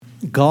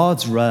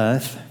God's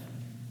wrath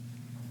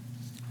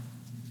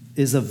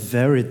is a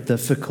very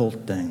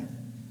difficult thing.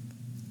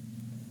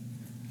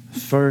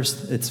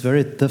 First, it's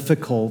very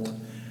difficult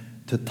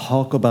to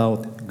talk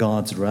about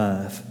God's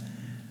wrath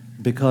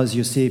because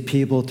you see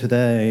people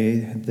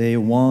today, they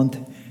want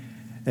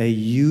a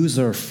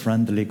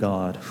user-friendly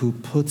God who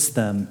puts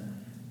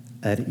them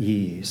at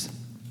ease.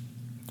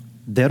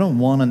 They don't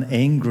want an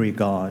angry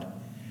God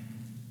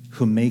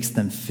who makes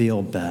them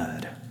feel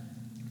bad.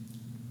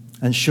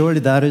 And surely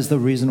that is the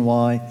reason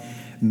why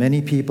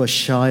many people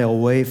shy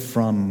away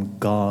from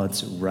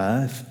God's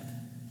wrath,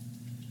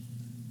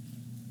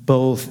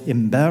 both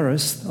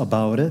embarrassed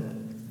about it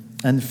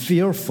and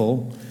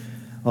fearful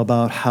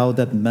about how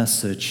that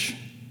message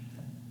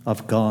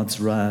of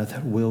God's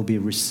wrath will be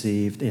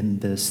received in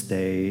this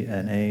day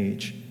and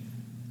age.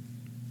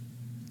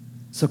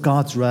 So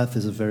God's wrath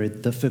is a very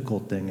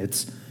difficult thing.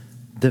 It's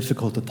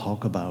difficult to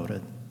talk about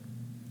it.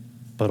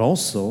 But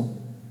also,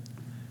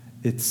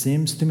 it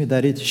seems to me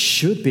that it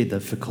should be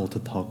difficult to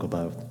talk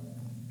about.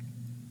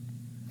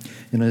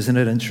 Isn't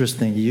it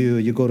interesting?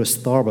 You go to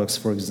Starbucks,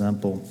 for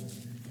example,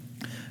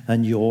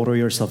 and you order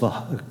yourself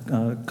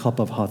a cup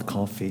of hot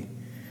coffee,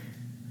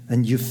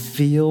 and you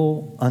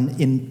feel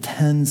an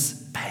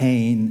intense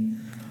pain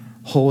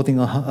holding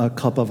a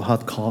cup of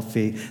hot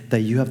coffee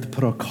that you have to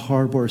put a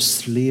cardboard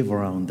sleeve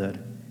around it.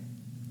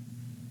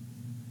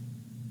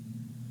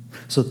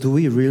 So do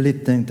we really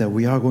think that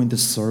we are going to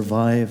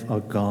survive a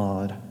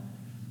God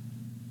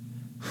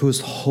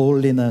whose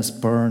holiness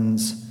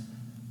burns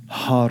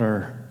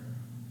hotter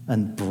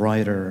and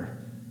brighter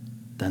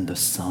than the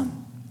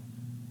sun?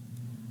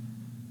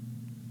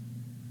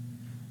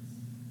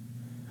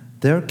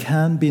 There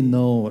can be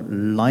no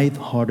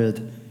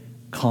light-hearted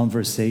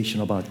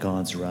conversation about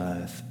God's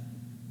wrath.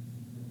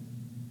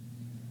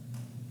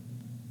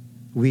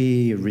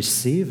 We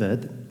receive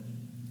it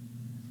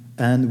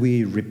and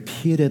we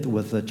repeat it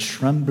with a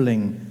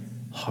trembling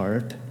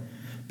heart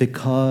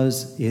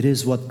because it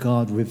is what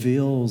God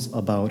reveals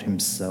about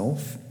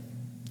himself,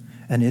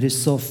 and it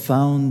is so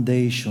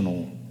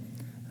foundational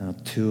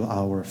to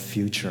our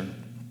future.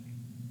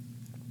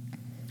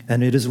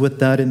 And it is with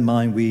that in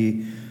mind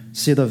we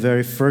see the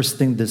very first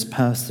thing this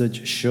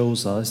passage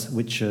shows us,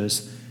 which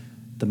is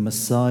the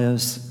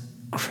Messiah's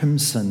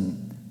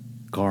crimson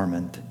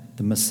garment.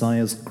 The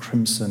Messiah's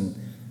crimson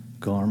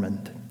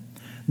garment.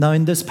 Now,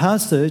 in this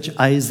passage,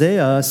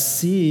 Isaiah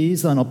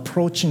sees an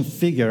approaching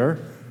figure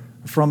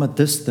from a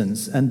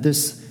distance, and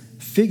this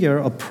figure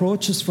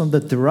approaches from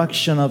the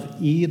direction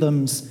of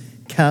Edom's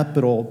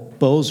capital,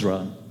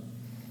 Bozrah.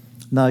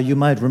 Now, you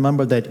might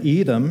remember that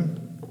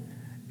Edom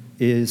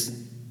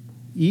is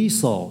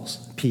Esau's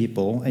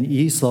people, and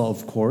Esau,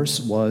 of course,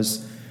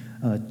 was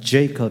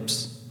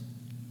Jacob's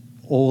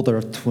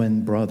older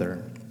twin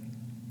brother.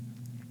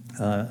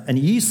 And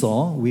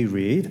Esau, we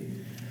read,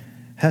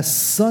 has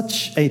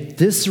such a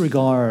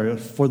disregard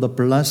for the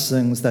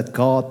blessings that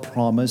God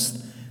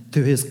promised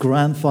to his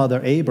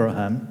grandfather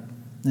Abraham.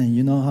 And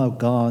you know how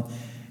God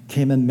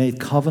came and made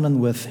covenant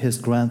with his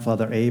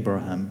grandfather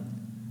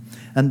Abraham.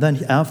 And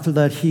then after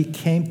that, he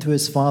came to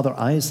his father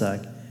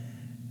Isaac.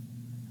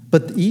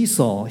 But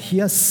Esau, he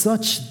has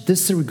such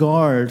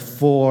disregard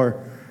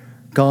for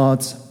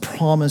God's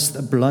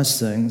promised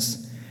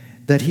blessings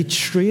that he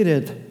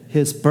treated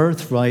his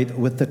birthright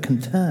with the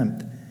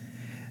contempt.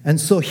 And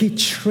so he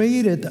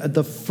traded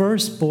the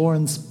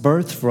firstborn's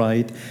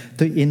birthright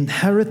to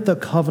inherit the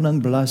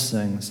covenant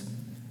blessings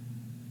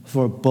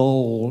for a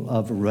bowl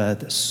of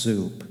red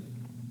soup.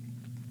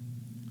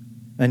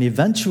 And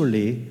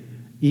eventually,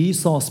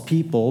 Esau's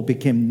people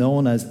became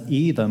known as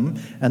Edom,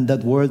 and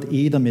that word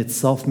Edom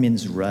itself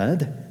means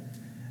red.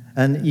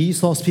 And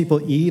Esau's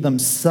people, Edom,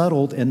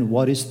 settled in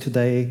what is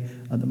today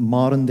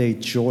modern-day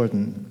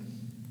Jordan.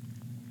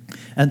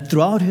 And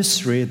throughout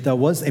history, there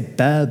was a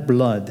bad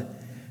blood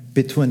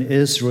between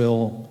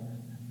Israel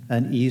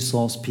and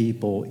Esau's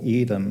people,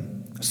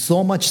 Edom.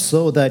 So much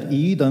so that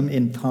Edom,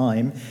 in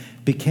time,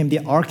 became the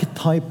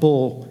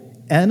archetypal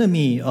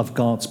enemy of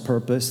God's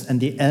purpose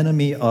and the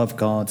enemy of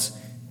God's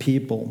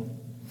people.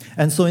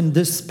 And so in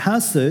this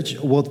passage,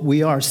 what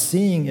we are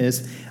seeing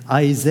is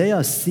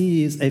Isaiah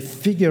sees a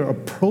figure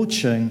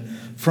approaching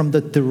from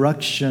the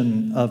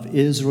direction of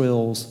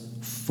Israel's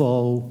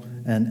foe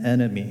and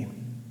enemy.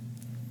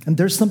 And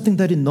there's something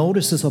that he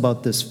notices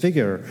about this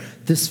figure.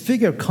 This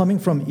figure coming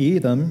from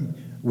Edom,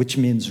 which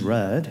means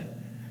red,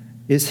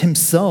 is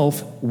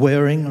himself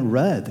wearing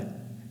red.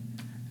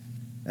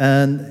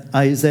 And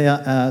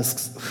Isaiah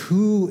asks,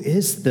 who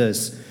is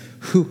this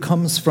who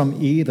comes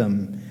from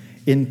Edom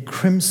in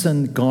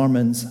crimson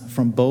garments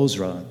from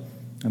Bozrah?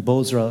 And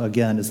Bozrah,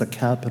 again, is the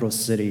capital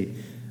city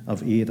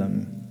of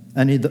Edom.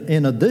 And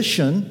in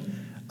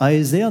addition,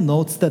 Isaiah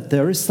notes that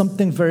there is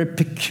something very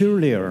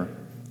peculiar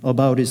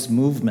about his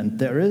movement.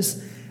 There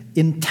is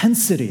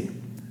intensity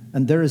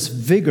and there is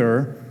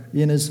vigor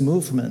in his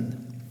movement.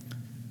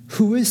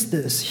 Who is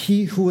this?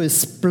 He who is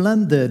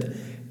splendid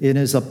in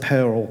his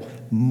apparel,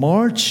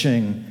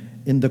 marching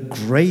in the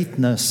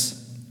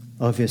greatness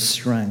of his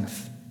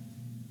strength.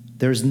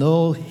 There's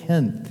no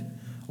hint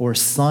or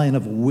sign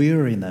of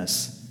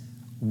weariness,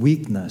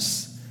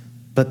 weakness.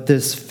 But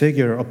this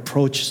figure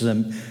approaches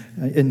him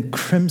in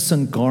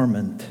crimson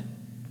garment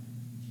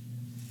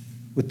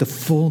with the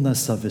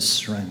fullness of his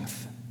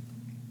strength.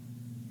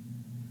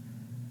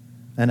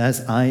 And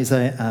as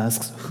Isaiah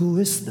asks, who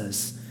is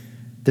this?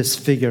 This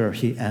figure,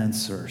 he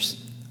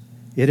answers,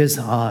 it is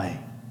I,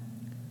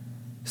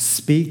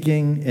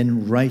 speaking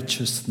in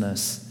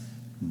righteousness,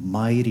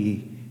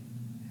 mighty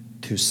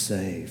to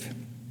save.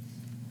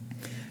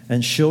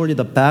 And surely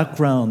the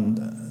background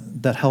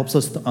that helps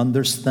us to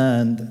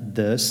understand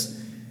this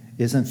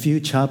is in a few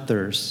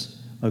chapters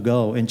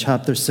ago. In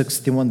chapter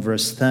 61,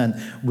 verse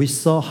 10, we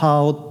saw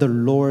how the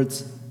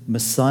Lord's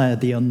Messiah,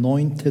 the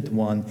anointed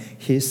one,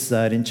 he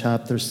said in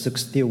chapter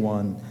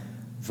 61,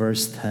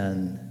 verse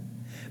 10,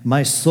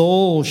 my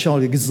soul shall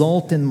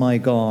exult in my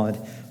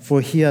God,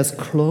 for he has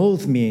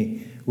clothed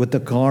me with the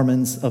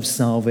garments of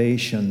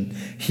salvation.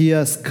 He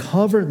has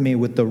covered me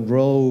with the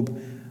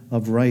robe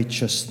of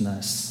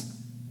righteousness.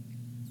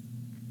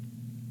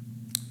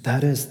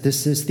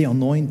 This is the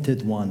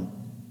anointed one,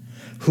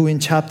 who in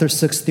chapter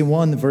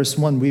 61, verse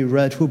 1, we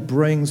read, who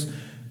brings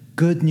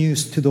good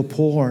news to the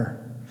poor.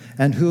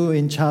 And who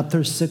in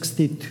chapter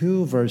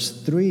 62,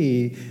 verse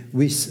 3,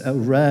 we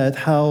read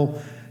how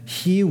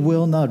he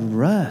will not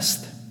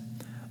rest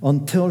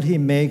until he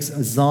makes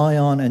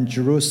Zion and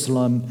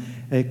Jerusalem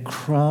a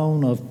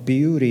crown of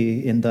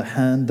beauty in the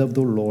hand of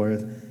the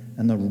Lord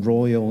and a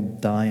royal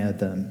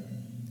diadem.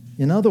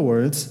 In other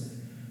words,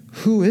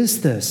 who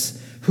is this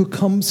who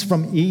comes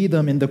from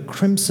Edom in the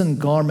crimson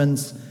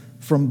garments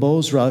from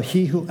Bozrah?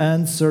 He who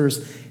answers,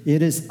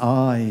 it is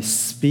I,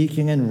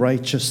 speaking in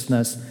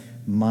righteousness,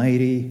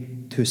 mighty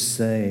to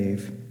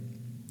save.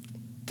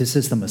 This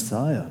is the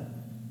Messiah.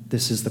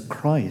 This is the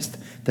Christ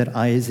that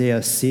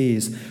Isaiah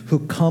sees,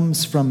 who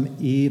comes from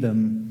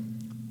Edom,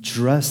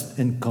 dressed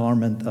in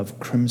garment of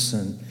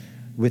crimson,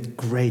 with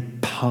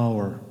great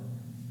power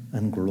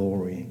and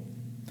glory.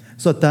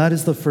 So that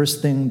is the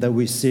first thing that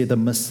we see, the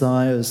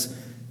Messiah's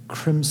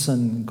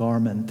crimson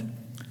garment.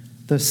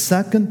 The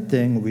second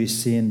thing we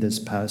see in this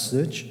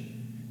passage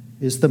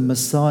is the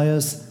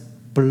Messiah's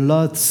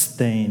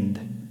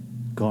blood-stained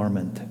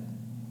garment.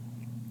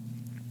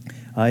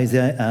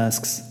 Isaiah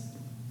asks,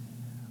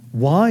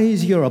 why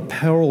is your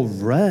apparel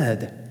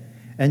red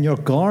and your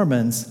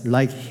garments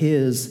like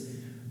his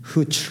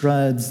who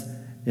treads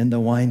in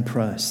the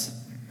winepress?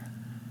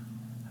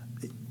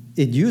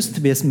 It used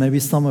to be, as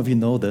maybe some of you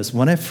know this,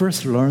 when I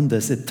first learned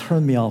this, it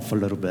turned me off a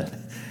little bit.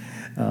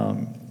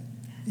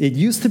 It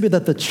used to be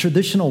that the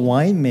traditional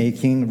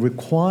winemaking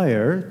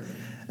required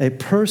a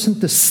person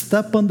to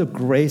step on the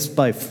grapes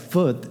by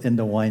foot in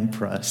the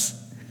winepress.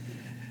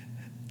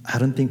 I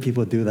don't think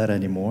people do that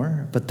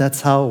anymore, but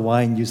that's how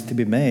wine used to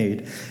be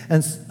made.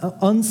 And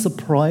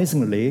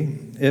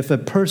unsurprisingly, if a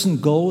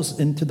person goes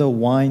into the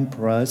wine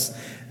press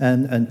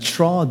and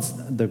trods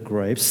the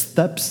grapes,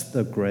 steps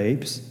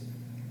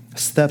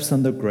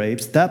on the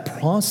grapes, that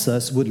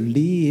process would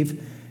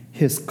leave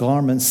his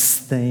garments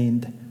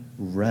stained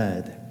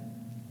red.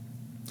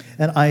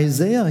 And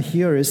Isaiah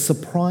here is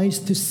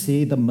surprised to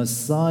see the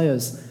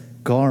Messiah's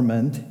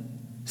garment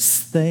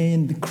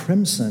stained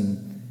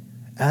crimson,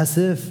 as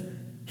if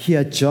he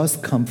had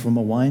just come from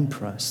a wine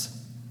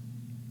press.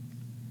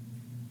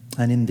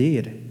 And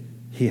indeed,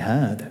 he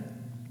had.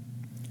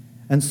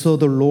 And so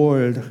the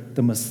Lord,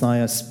 the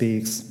Messiah,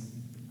 speaks,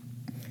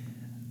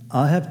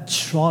 I have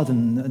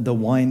trodden the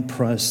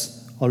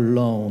winepress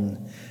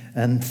alone,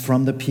 and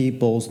from the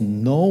peoples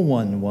no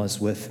one was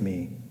with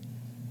me.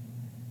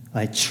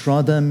 I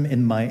trod them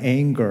in my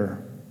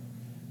anger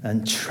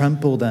and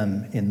trampled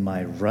them in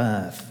my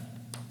wrath.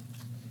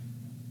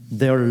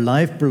 Their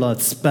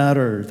lifeblood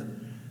spattered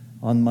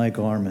on my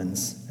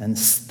garments and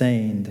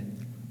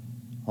stained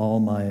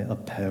all my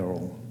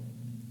apparel.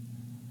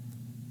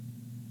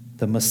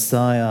 The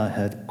Messiah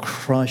had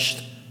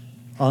crushed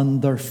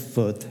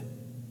underfoot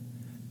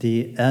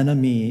the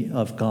enemy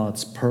of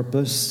God's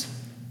purpose,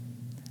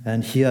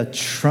 and he had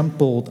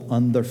trampled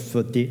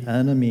underfoot the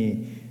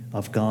enemy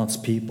of God's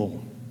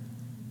people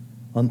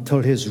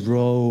until his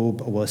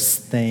robe was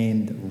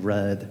stained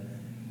red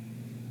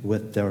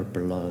with their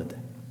blood.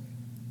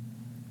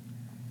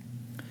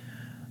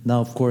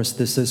 Now, of course,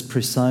 this is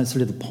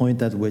precisely the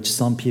point at which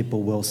some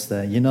people will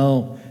say,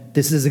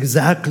 this is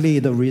exactly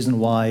the reason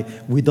why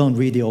we don't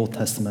read the Old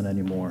Testament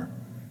anymore.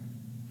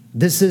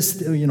 This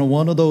is,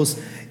 one of those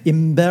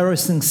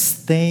embarrassing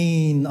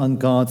stain on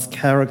God's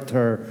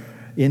character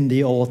in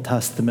the Old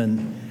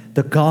Testament.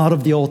 The God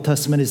of the Old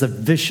Testament is a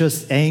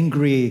vicious,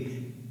 angry,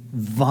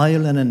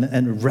 violent,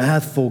 and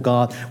wrathful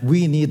God.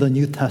 We need a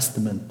New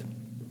Testament.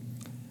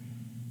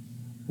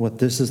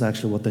 This is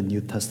actually what the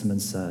New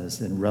Testament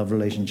says in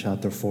Revelation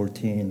chapter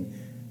 14,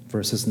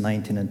 verses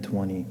 19 and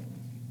 20.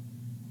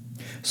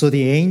 So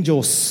the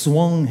angel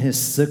swung his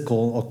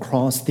sickle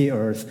across the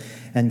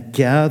earth and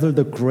gathered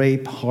the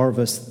grape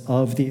harvest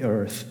of the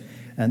earth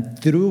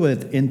and threw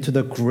it into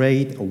the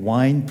great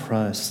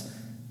winepress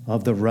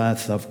of the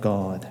wrath of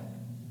God.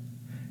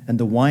 And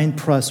the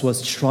winepress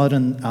was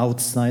trodden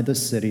outside the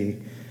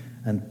city,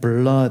 and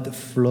blood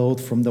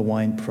flowed from the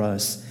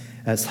winepress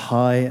as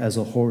high as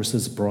a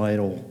horse's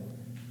bridle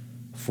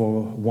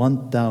for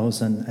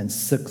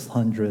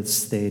 1,600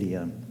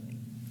 stadia.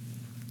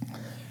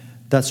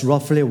 That's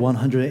roughly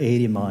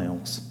 180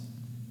 miles.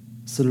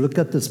 So look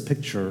at this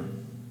picture.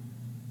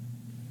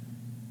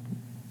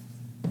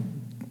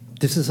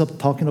 This is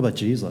talking about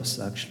Jesus,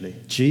 actually.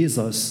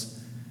 Jesus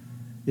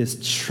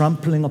is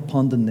trampling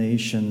upon the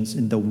nations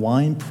in the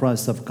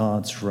winepress of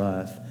God's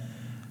wrath.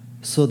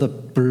 So the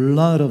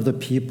blood of the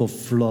people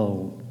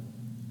flow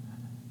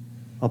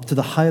up to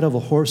the height of a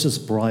horse's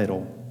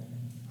bridle.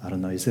 I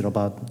don't know, is it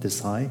about this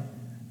high?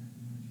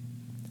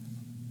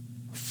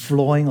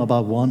 Flowing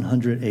about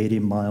 180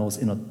 miles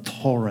in a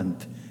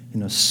torrent,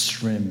 in a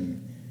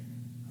stream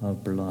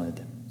of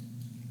blood.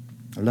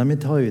 Let me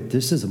tell you,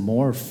 this is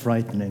more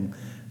frightening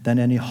than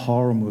any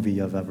horror movie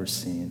you've ever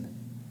seen.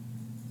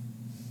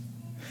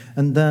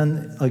 And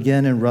then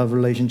again in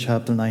Revelation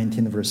chapter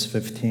 19, verse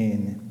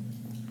 15,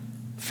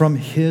 from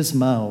his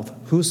mouth,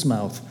 whose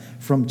mouth?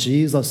 From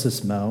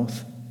Jesus'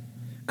 mouth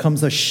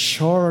comes a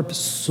sharp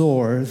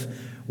sword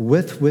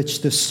with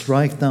which to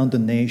strike down the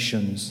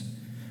nations,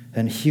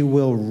 and he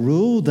will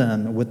rule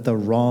them with the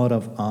rod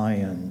of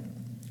iron.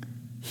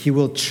 He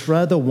will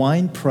tread the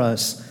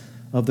winepress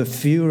of the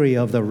fury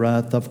of the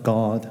wrath of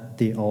God,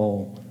 the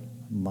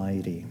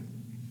Almighty.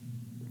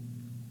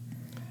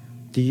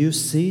 Do you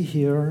see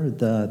here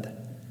that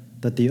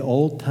the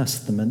Old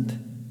Testament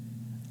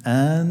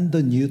and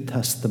the New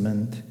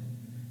Testament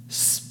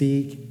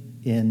speak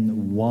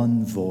in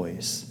one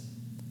voice?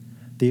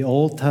 The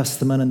Old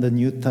Testament and the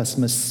New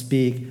Testament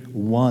speak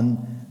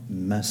one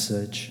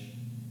message.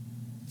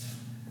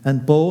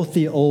 And both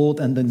the Old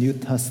and the New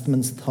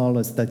Testaments tell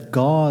us that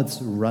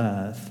God's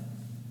wrath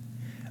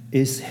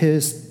is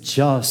his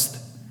just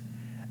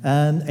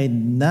and a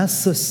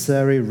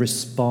necessary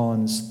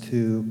response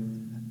to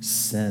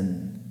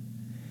sin.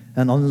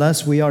 And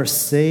unless we are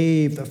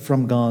saved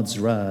from God's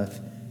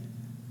wrath,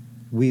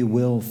 we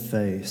will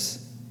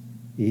face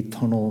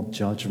eternal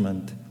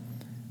judgment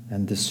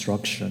and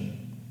destruction.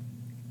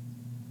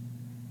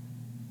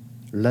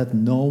 Let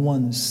no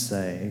one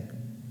say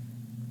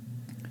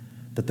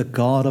that the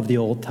God of the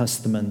Old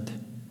Testament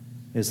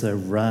is a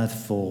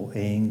wrathful,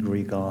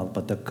 angry God,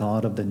 but the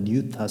God of the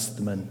New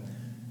Testament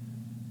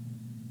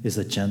is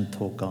a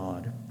gentle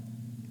God.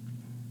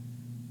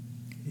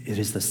 It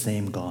is the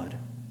same God.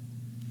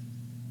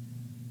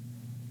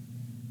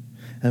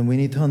 And we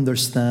need to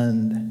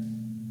understand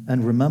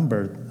and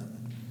remember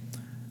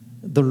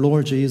the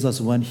Lord Jesus,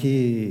 when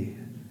he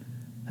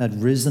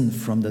had risen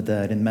from the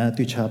dead in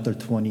Matthew chapter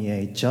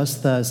 28,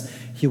 just as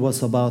he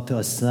was about to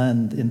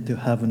ascend into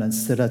heaven and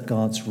sit at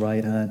God's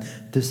right hand,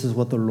 this is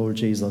what the Lord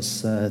Jesus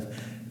said: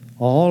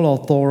 all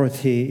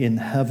authority in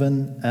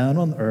heaven and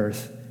on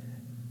earth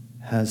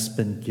has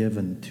been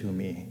given to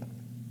me.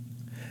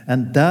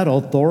 And that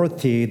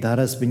authority that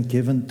has been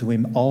given to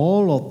him,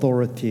 all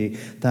authority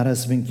that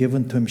has been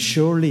given to him,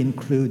 surely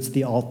includes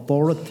the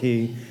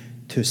authority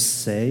to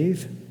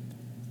save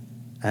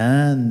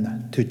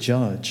and to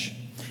judge.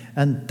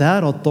 And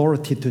that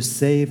authority to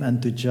save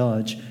and to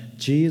judge,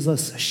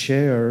 Jesus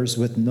shares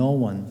with no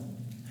one.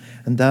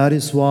 And that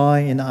is why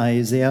in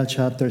Isaiah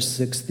chapter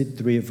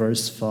 63,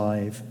 verse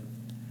 5,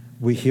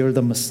 we hear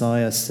the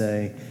Messiah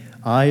say,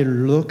 I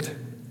looked,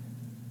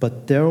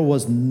 but there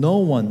was no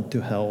one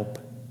to help.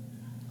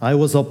 I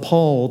was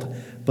appalled,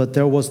 but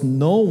there was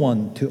no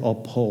one to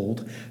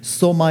uphold.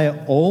 So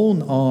my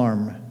own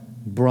arm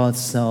brought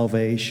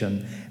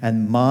salvation,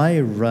 and my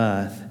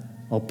wrath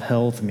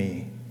upheld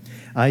me.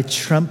 I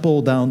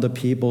trampled down the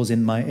peoples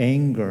in my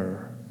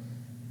anger.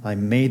 I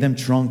made them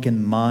drunk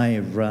in my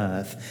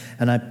wrath,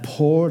 and I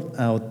poured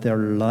out their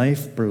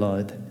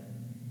lifeblood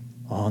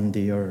on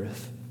the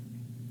earth.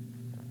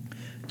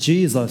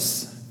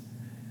 Jesus,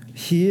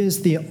 he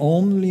is the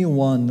only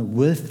one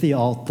with the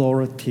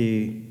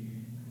authority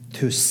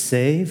to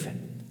save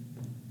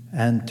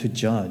and to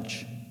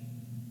judge.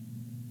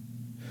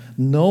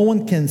 No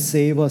one can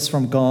save us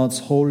from God's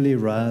holy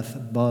wrath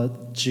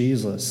but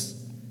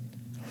Jesus.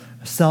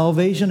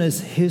 Salvation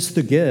is his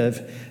to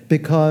give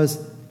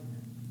because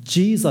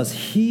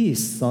Jesus, he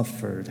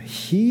suffered,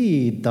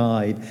 he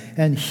died,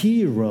 and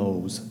he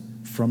rose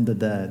from the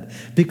dead.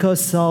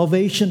 Because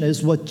salvation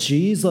is what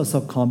Jesus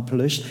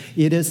accomplished,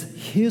 it is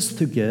his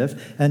to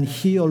give, and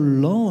he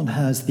alone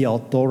has the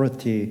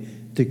authority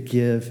to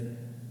give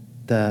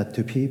that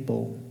to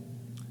people.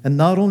 And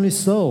not only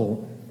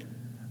so,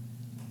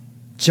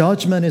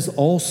 judgment is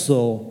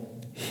also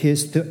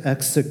his to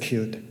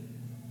execute,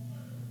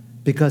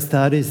 because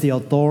that is the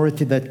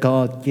authority that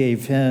God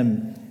gave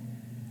him.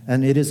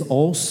 And it is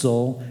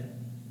also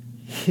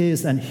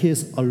his and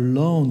his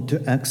alone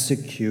to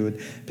execute,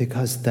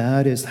 because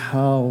that is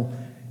how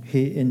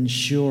he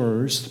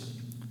ensures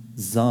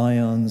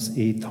Zion's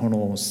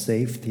eternal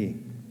safety.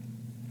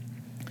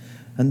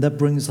 And that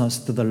brings us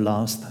to the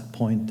last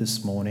point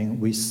this morning.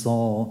 We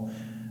saw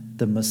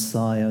the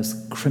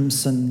Messiah's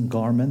crimson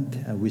garment,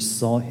 and we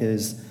saw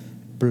his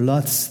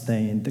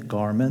blood-stained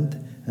garment,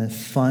 and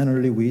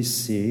finally we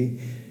see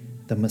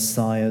the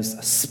Messiah's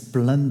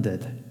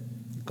splendid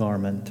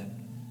garment.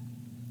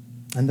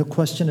 And the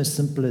question is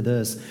simply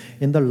this.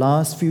 In the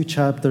last few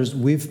chapters,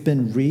 we've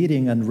been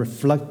reading and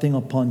reflecting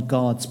upon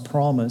God's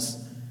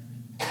promise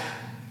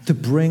to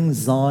bring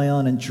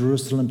Zion and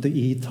Jerusalem to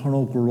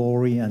eternal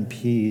glory and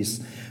peace.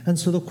 And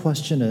so the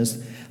question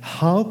is,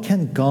 how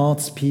can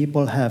God's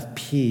people have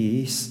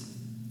peace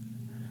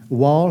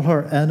while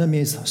her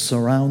enemies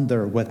surround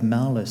her with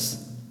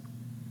malice?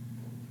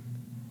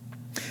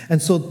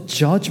 And so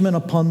judgment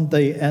upon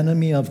the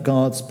enemy of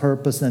God's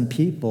purpose and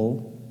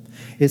people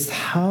is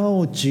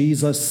how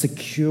Jesus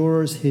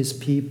secures his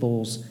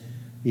people's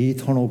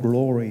eternal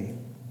glory.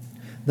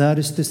 That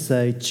is to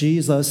say,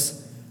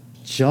 Jesus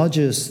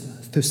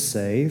judges to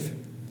save,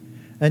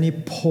 and he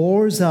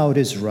pours out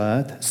his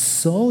wrath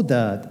so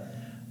that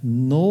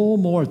no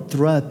more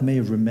threat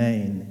may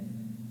remain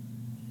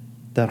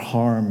that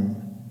harm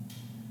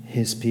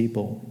his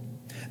people.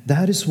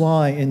 That is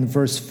why in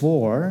verse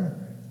 4,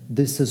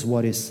 this is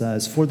what he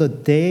says: "For the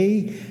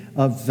day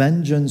of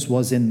vengeance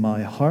was in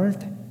my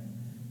heart,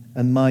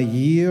 and my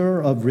year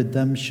of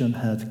redemption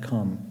had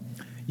come."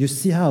 You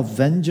see how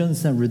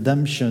vengeance and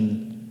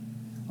redemption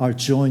are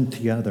joined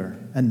together,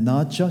 and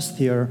not just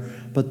here,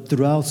 but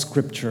throughout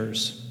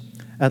scriptures.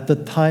 At the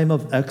time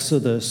of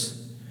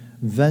Exodus,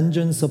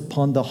 vengeance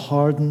upon the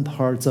hardened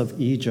hearts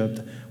of Egypt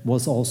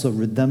was also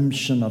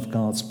redemption of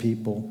God's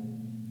people.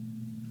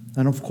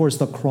 And of course,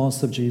 the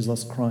cross of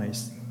Jesus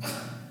Christ.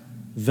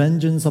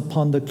 Vengeance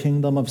upon the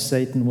kingdom of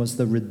Satan was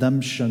the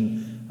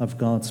redemption of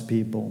God's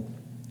people.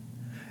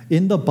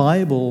 In the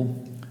Bible,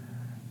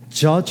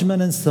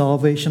 judgment and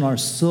salvation are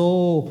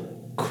so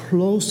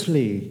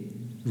closely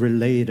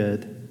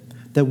related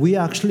that we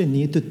actually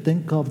need to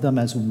think of them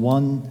as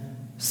one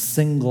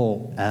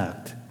single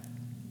act.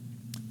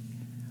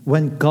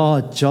 When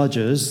God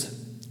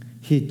judges,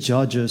 he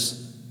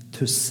judges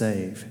to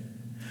save.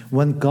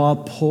 When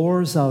God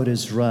pours out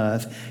his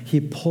wrath, he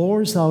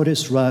pours out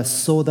his wrath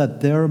so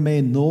that there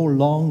may no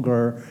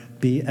longer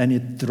be any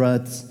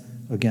threats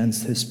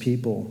against his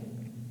people.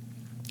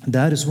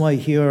 That is why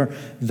here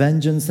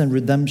vengeance and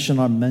redemption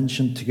are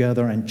mentioned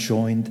together and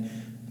joined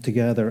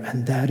together.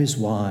 And that is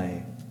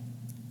why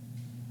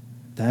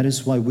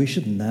we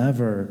should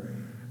never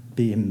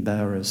be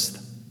embarrassed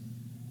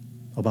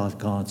about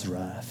God's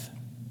wrath.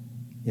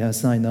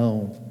 Yes, I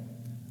know.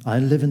 I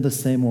live in the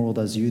same world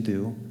as you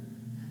do.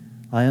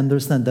 I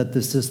understand that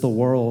this is the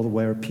world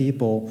where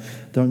people,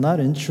 they're not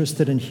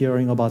interested in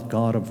hearing about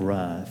God of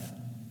wrath.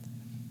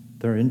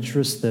 They're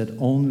interested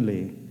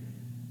only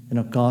in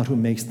a God who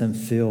makes them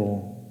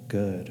feel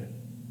good.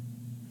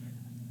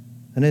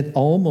 And it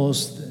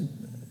almost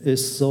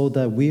is so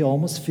that we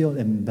almost feel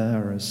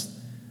embarrassed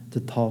to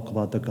talk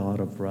about the God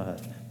of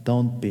wrath.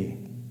 Don't be.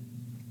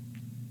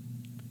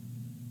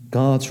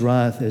 God's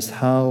wrath is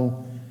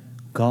how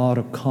God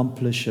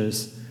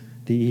accomplishes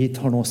the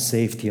eternal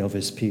safety of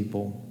his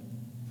people.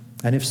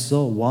 And if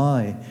so,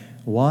 why?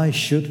 Why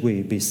should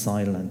we be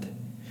silent?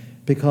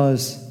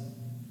 Because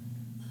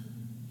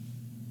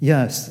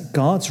yes,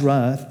 God's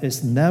wrath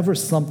is never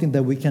something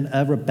that we can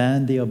ever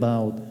bandy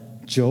about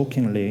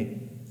jokingly,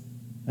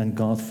 and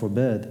God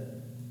forbid.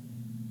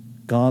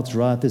 God's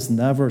wrath is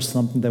never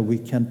something that we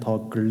can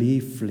talk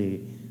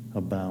gleefully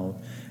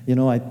about. You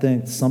know, I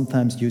think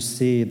sometimes you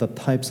see the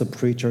types of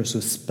preachers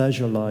who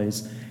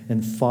specialize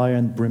in fire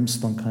and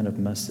brimstone kind of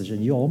message,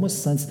 and you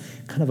almost sense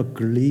kind of a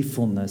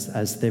gleefulness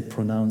as they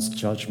pronounce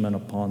judgment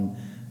upon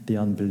the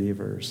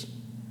unbelievers.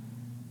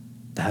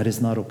 That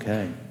is not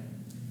okay.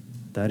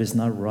 That is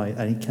not right,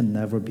 and it can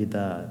never be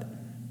that.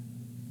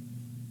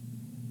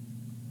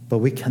 But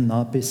we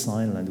cannot be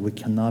silent. We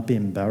cannot be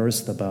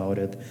embarrassed about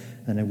it,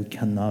 and we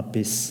cannot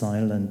be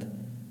silent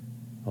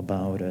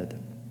about it.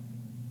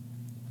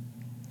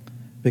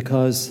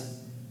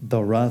 Because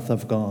the wrath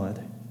of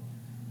God,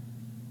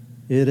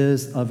 it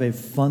is of a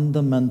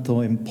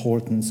fundamental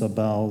importance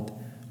about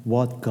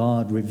what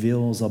God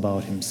reveals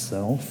about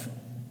himself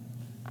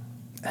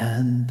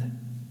and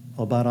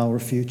about our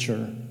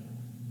future.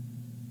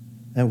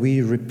 And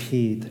we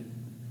repeat,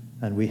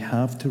 and we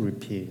have to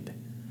repeat,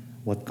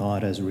 what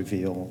God has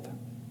revealed.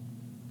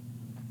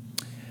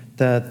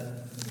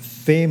 That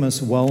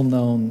famous,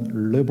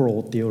 well-known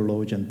liberal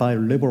theologian, by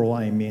liberal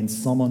I mean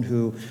someone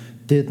who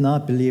did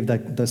not believe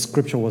that the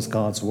scripture was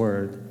God's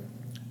word.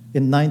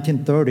 In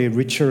 1930,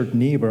 Richard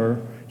Niebuhr,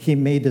 he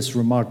made this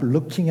remark,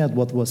 looking at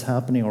what was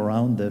happening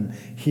around him.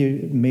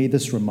 He made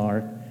this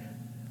remark: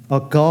 "A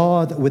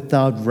God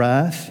without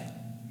wrath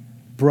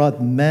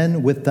brought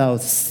men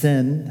without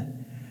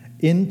sin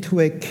into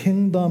a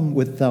kingdom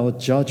without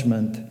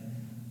judgment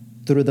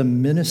through the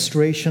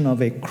ministration of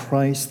a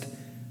Christ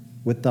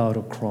without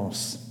a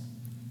cross."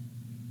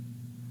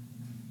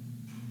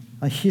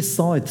 And he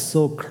saw it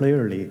so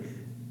clearly,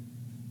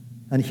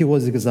 and he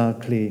was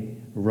exactly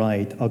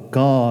right. A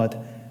God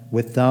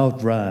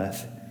without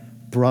wrath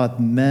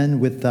brought men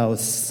without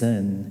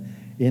sin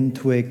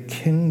into a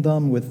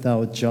kingdom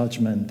without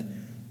judgment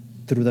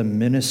through the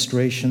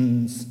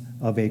ministrations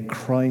of a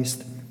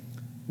Christ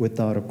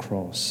without a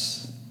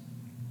cross.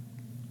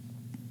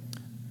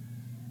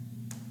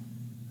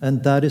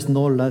 And that is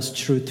no less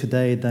true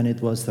today than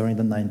it was during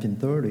the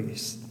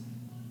 1930s.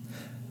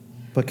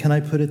 But can I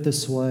put it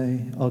this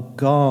way? A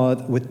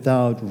God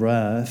without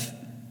wrath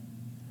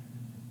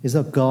is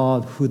a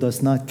God who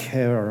does not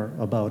care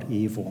about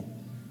evil.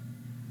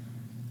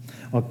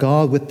 A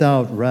God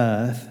without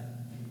wrath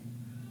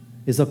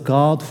is a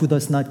God who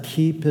does not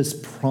keep his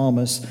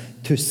promise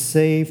to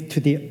save to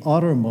the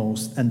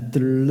uttermost and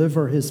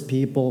deliver his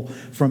people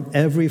from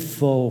every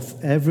foe,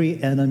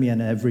 every enemy,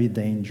 and every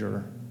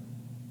danger.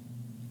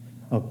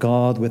 A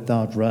God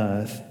without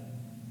wrath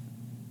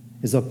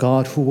is a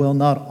God who will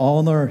not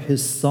honor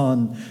his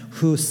Son,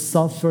 who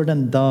suffered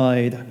and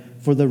died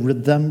for the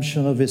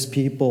redemption of his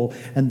people,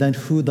 and then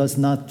who does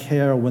not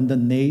care when the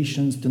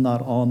nations do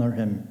not honor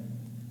him,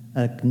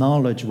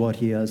 acknowledge what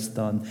he has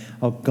done.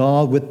 A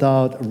God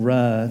without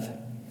wrath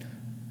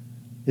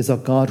is a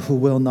God who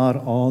will not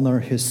honor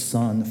his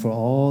Son for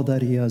all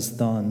that he has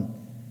done,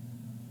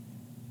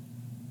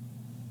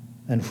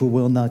 and who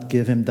will not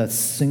give him that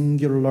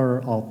singular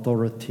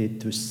authority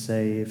to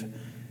save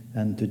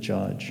and to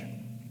judge.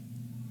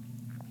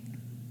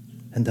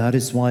 And that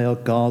is why a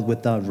God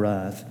without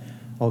wrath,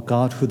 a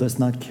God who does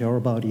not care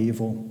about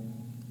evil,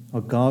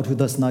 a God who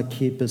does not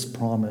keep his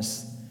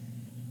promise,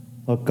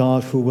 a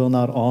God who will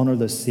not honor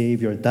the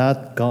Savior,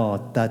 that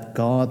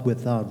God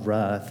without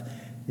wrath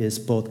is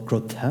both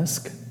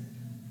grotesque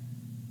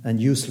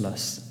and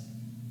useless.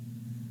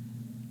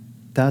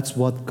 That's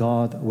what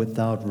God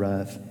without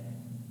wrath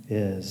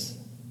is.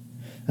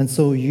 And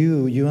so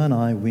you and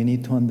I, we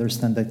need to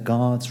understand that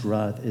God's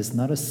wrath is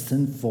not a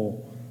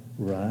sinful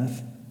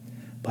wrath,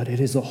 but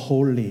it is a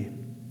holy,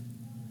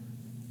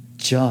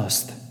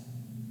 just,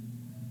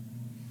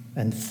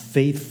 and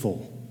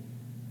faithful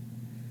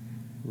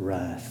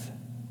wrath.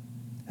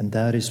 And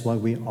that is why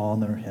we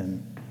honor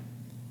him.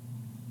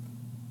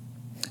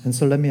 And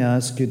so let me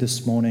ask you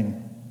this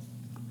morning,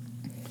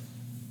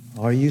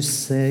 are you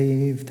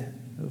saved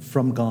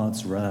from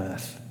God's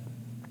wrath?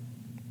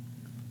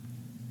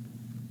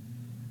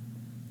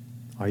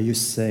 Are you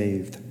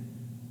saved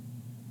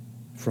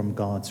from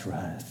God's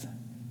wrath?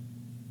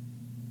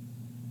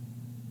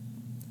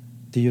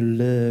 Do you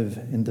live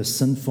in the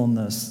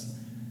sinfulness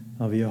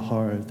of your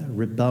heart,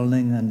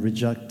 rebelling and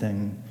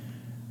rejecting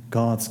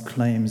God's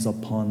claims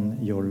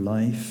upon your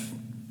life?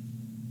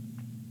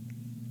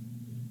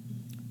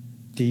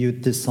 Do you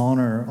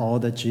dishonor all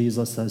that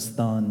Jesus has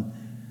done,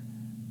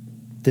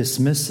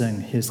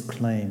 dismissing his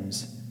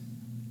claims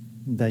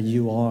that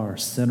you are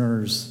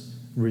sinners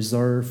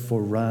reserved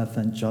for wrath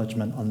and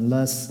judgment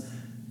unless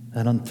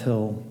and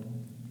until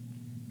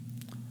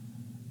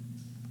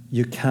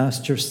you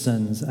cast your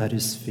sins at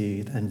his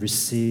feet and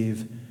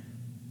receive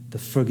the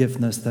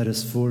forgiveness that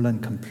is full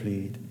and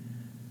complete,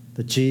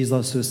 the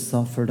Jesus who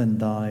suffered and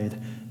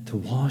died to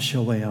wash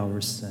away our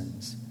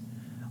sins?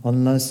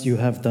 Unless you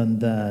have done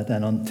that,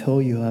 and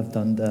until you have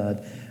done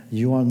that,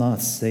 you are not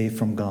saved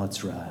from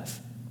God's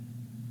wrath.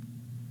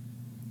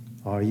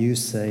 Are you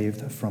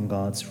saved from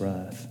God's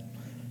wrath?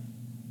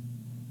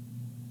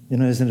 You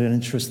know, isn't it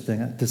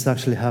interesting? This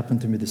actually happened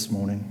to me this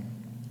morning.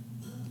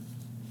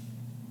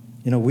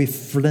 You know, we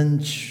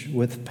flinch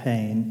with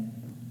pain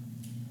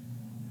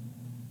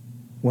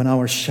when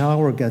our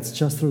shower gets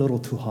just a little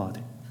too hot.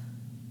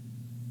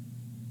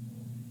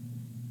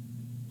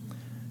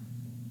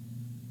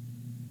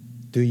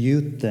 Do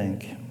you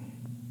think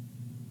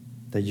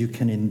that you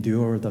can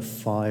endure the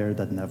fire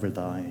that never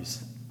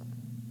dies?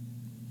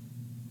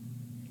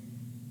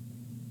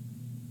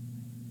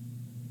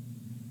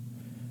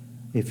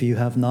 If you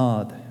have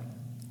not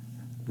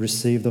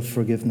received the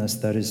forgiveness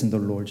that is in the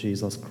Lord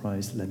Jesus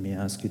Christ, let me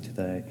ask you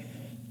today,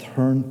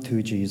 turn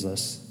to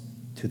Jesus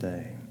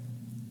today.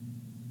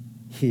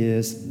 He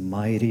is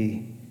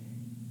mighty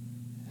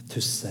to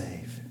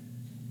save.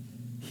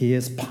 He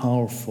is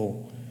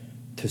powerful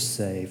to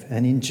save.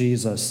 And in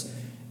Jesus,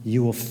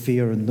 you will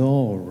fear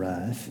no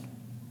wrath.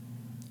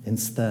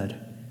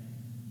 Instead,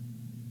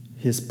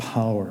 his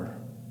power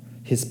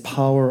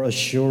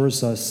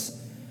assures us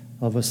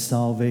of a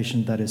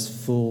salvation that is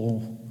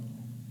full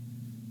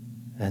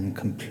and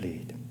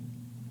complete.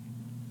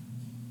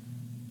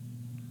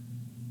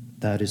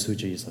 That is who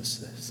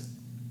Jesus is.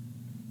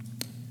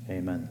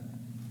 Amen.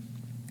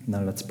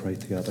 Now let's pray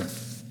together.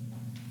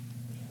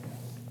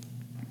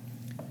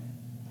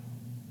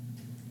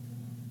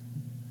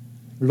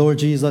 Lord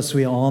Jesus,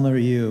 we honor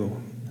you.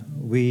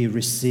 We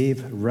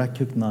receive,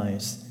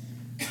 recognize,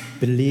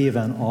 believe,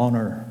 and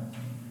honor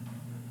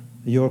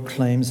your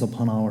claims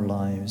upon our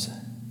lives.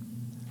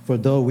 For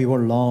though we were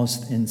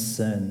lost in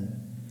sin,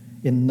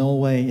 in no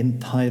way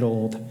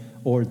entitled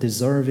or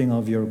deserving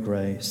of your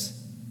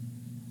grace,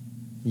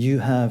 you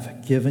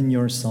have given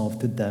yourself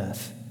to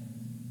death,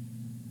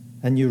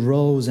 and you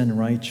rose in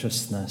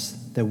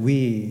righteousness, that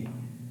we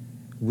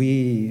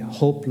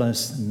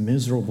hopeless,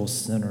 miserable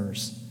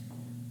sinners,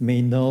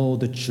 may know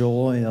the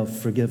joy of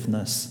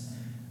forgiveness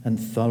and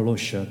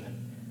fellowship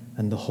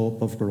and the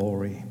hope of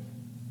glory.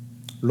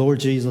 Lord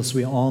Jesus,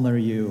 we honor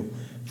you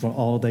for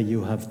all that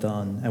you have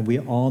done, and we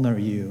honor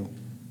you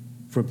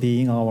for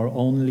being our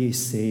only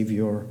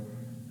Savior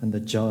and the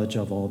judge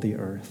of all the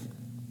earth.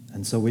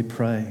 And so we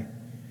pray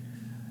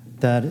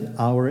that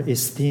our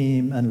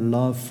esteem and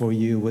love for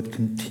you would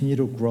continue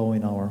to grow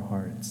in our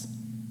hearts.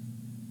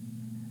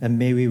 And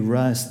may we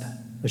rest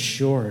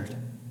assured,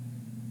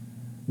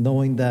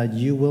 knowing that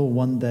you will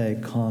one day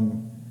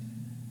come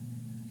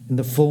in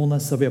the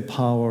fullness of your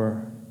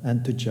power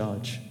and to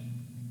judge.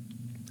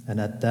 And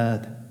at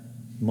that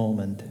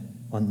moment,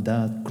 on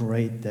that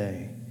great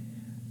day,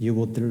 you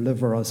will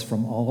deliver us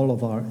from all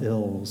of our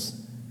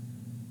ills,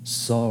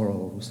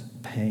 sorrows,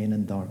 pain,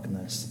 and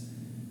darkness.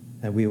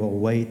 And we will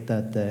wait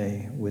that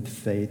day with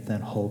faith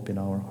and hope in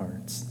our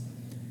hearts.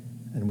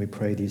 And we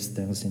pray these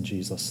things in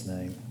Jesus'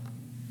 name.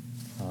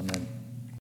 Amen.